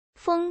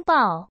风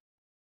暴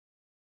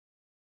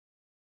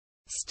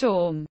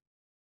storm,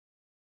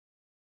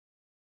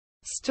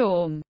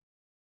 storm.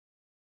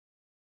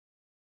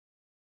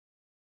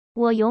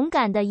 我勇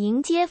敢地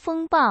迎接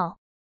风暴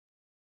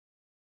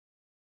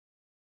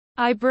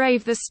I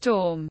brave the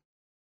storm.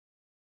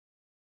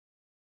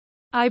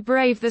 I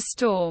brave the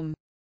storm.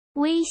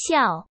 微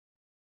笑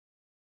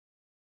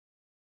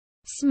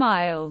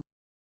Smile,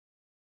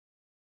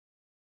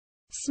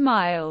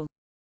 smile.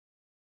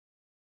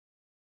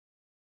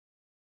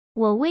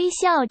 我微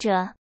笑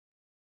着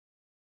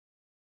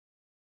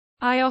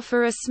I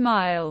offer a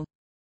smile.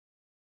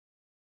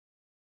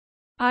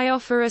 I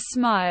offer a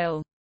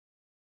smile.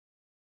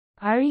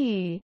 耳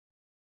语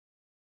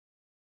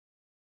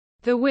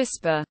The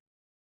whisper,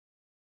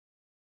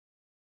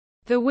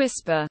 the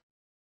whisper.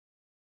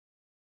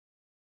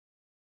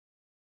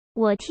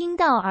 我听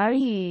到耳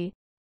语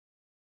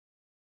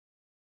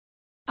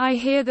I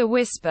hear the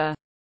whisper.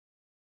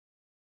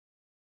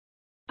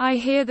 I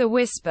hear the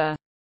whisper.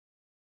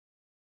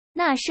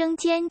 那声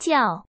尖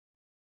叫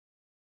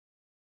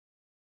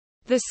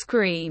The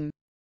scream,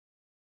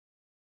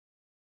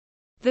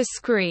 the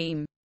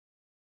scream.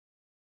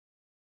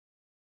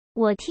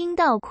 我听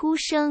到哭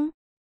声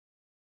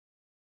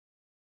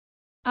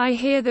I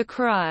hear the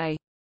cry.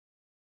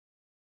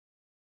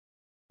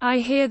 I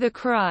hear the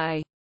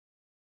cry.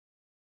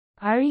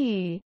 耳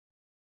语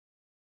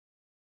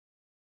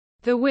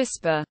The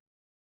whisper,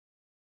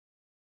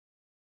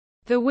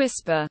 the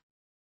whisper.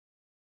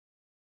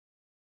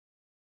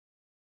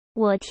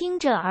 我听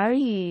着耳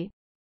语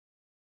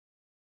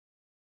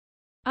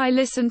I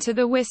listen to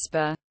the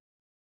whisper.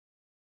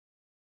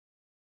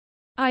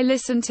 I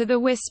listen to the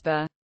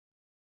whisper.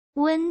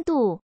 温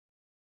度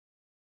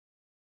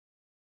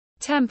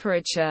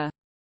Temperature,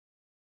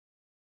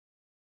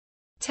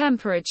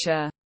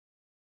 temperature.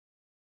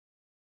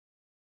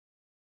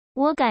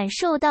 我感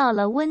受到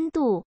了温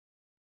度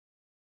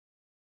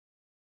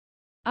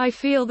I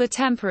feel the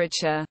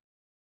temperature.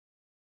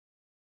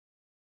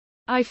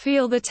 I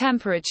feel the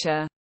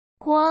temperature.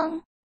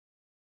 光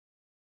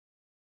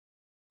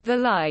The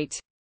light,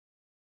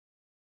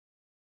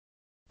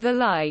 the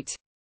light.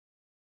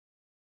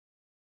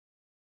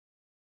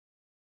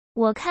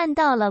 我看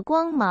到了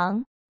光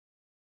芒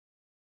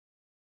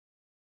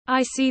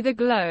I see the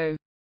glow.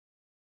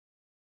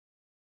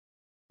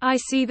 I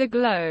see the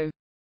glow.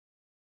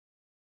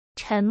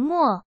 沉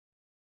默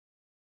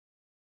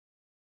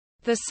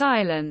The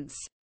silence,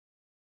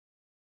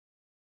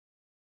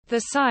 the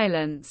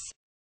silence.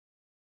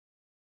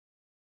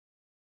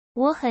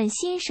 我很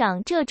欣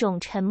赏这种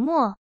沉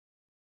默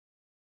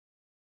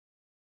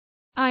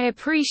I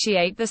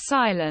appreciate the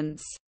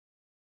silence.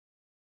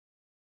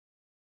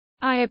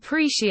 I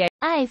appreciate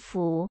爱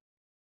抚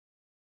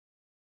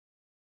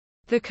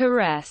the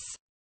caress,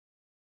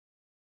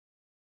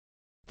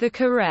 the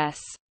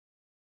caress.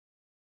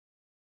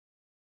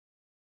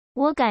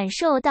 我感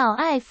受到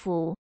爱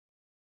抚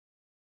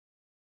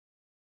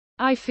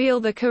I feel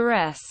the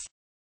caress.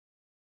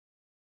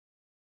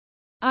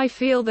 I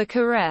feel the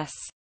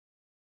caress.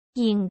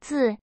 影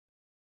子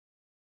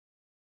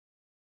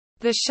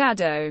The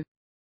shadow,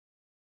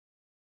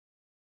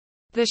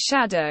 the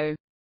shadow.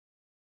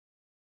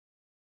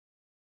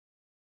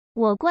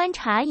 我观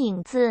察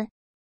影子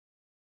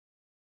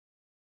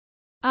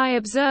I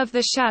observe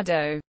the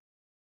shadow.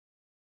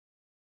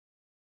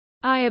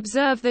 I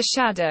observe the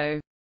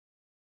shadow.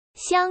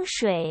 香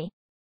水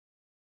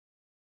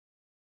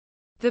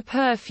The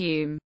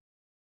perfume,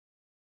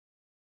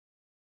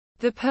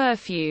 the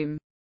perfume.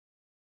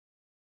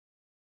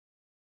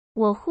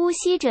 我呼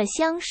吸着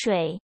香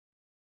水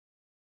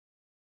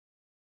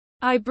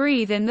I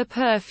breathe in the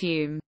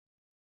perfume.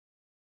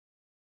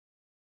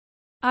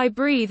 I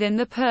breathe in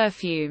the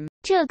perfume.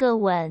 这个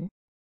吻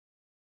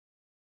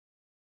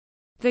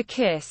The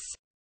kiss,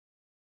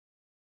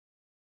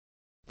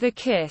 the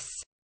kiss.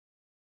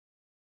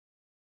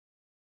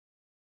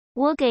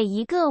 我给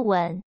一个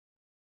吻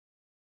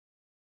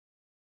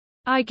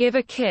I give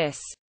a kiss.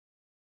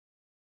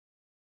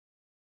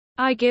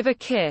 I give a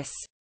kiss.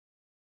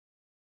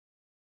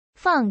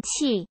 放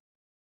弃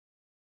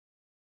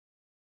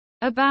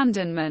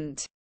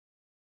Abandonment,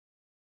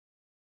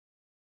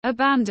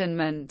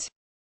 abandonment.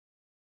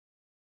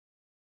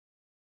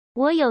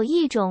 我有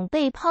一种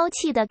被抛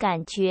弃的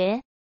感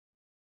觉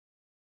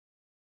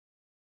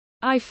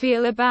I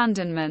feel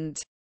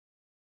abandonment.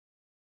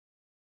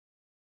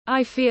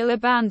 I feel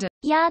abandoned.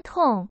 压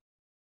痛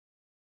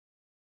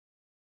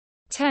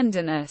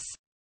Tenderness,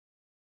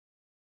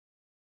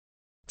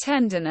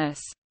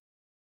 tenderness.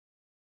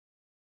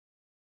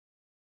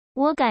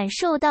 我感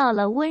受到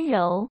了温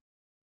柔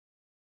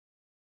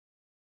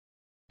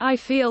I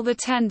feel the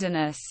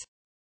tenderness.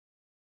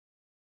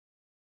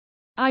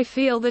 I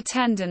feel the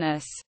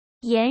tenderness.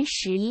 岩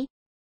石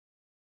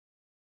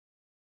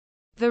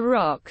The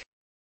rock,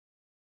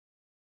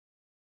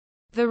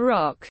 the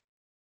rock.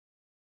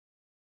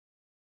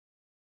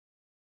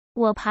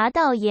 我爬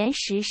到岩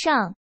石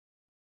上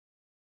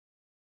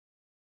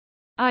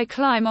I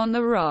climb on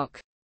the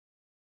rock.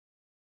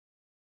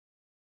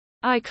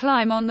 I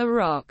climb on the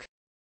rock.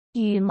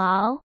 羽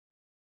毛，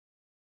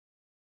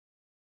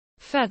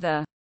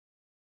 feather,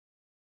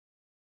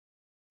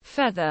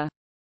 feather.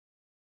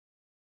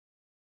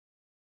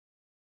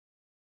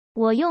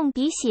 我用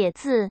笔写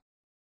字，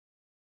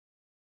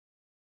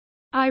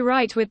 I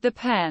write with the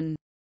pen.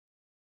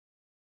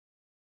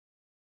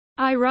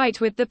 I write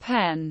with the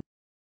pen.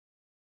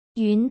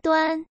 云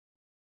端，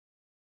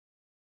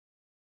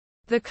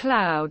 The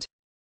cloud.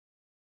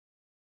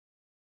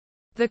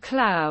 The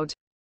cloud.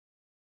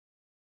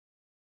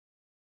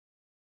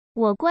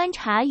 我观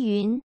察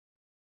云，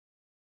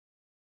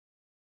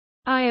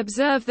 I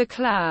observe the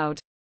cloud.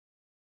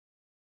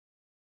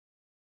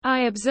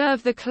 I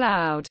observe the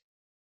cloud.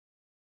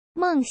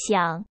 梦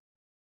想，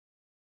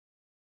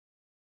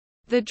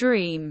 The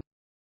dream.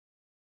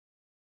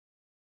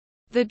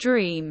 The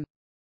dream.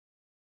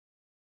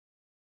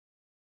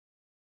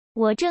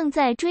 我正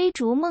在追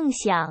逐梦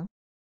想，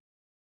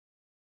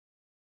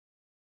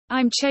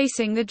 I'm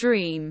chasing the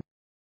dream.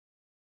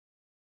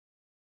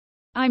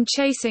 I'm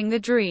chasing the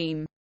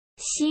dream.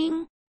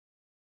 星，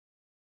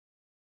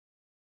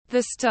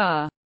 The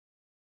star.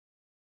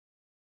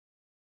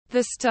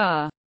 The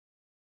star.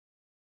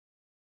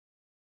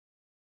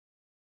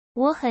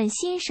 我很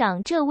欣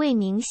赏这位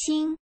明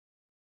星，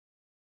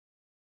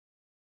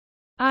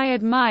 I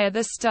admire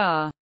the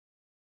star.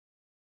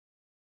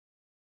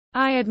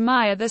 I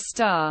admire the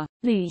star.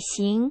 旅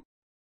行，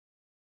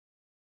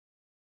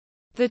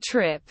 The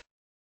trip.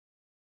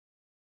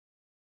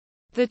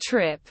 The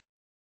trip.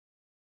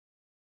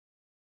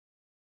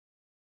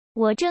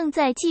 我正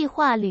在计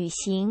划旅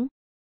行，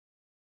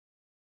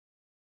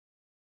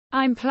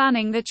 I'm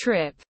planning the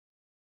trip.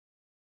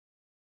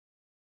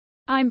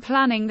 I'm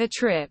planning the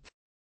trip.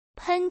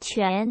 喷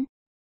泉，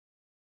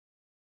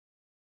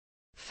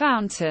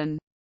 Fountain.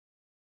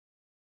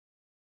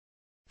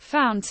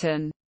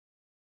 Fountain.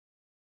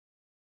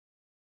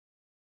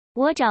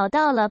 我找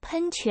到了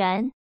喷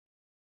泉，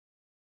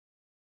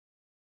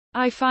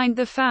 I find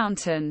the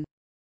fountain.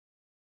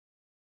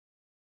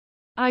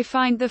 I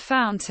find the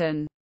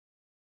fountain.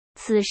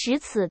 此时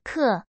此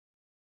刻，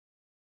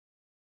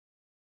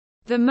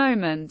 The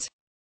moment.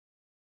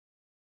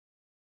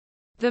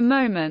 The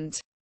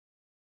moment.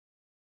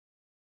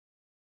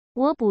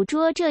 我捕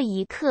捉这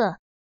一刻，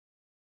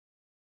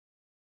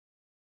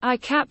 I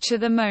capture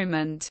the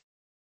moment.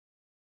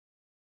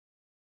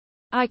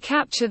 I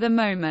capture the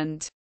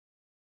moment.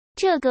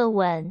 这个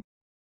吻，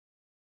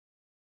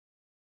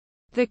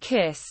 The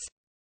kiss.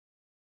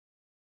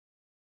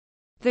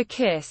 The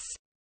kiss.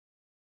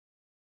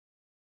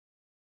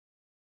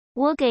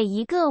 我给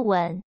一个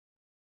吻，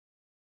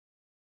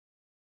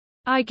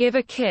 I give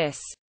a kiss.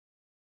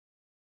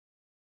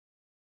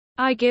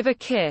 I give a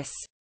kiss.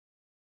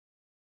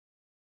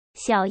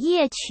 小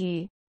夜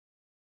曲，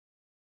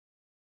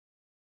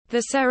 The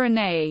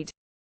serenade.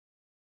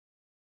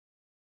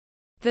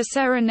 The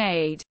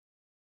serenade.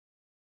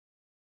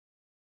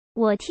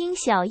 我听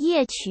小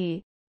夜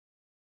曲，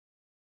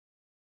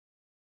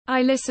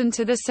 I listen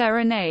to the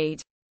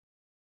serenade.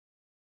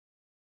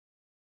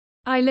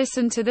 I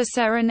listen to the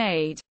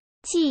serenade.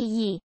 记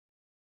忆，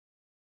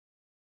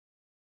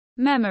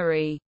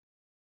 Memory.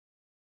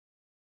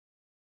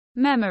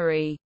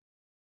 Memory.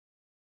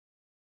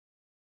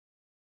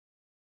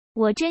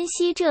 我珍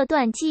惜这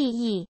段记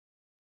忆，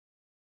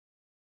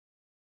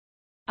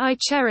 I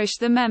cherish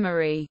the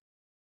memory.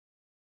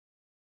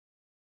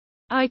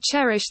 I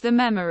cherish the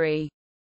memory.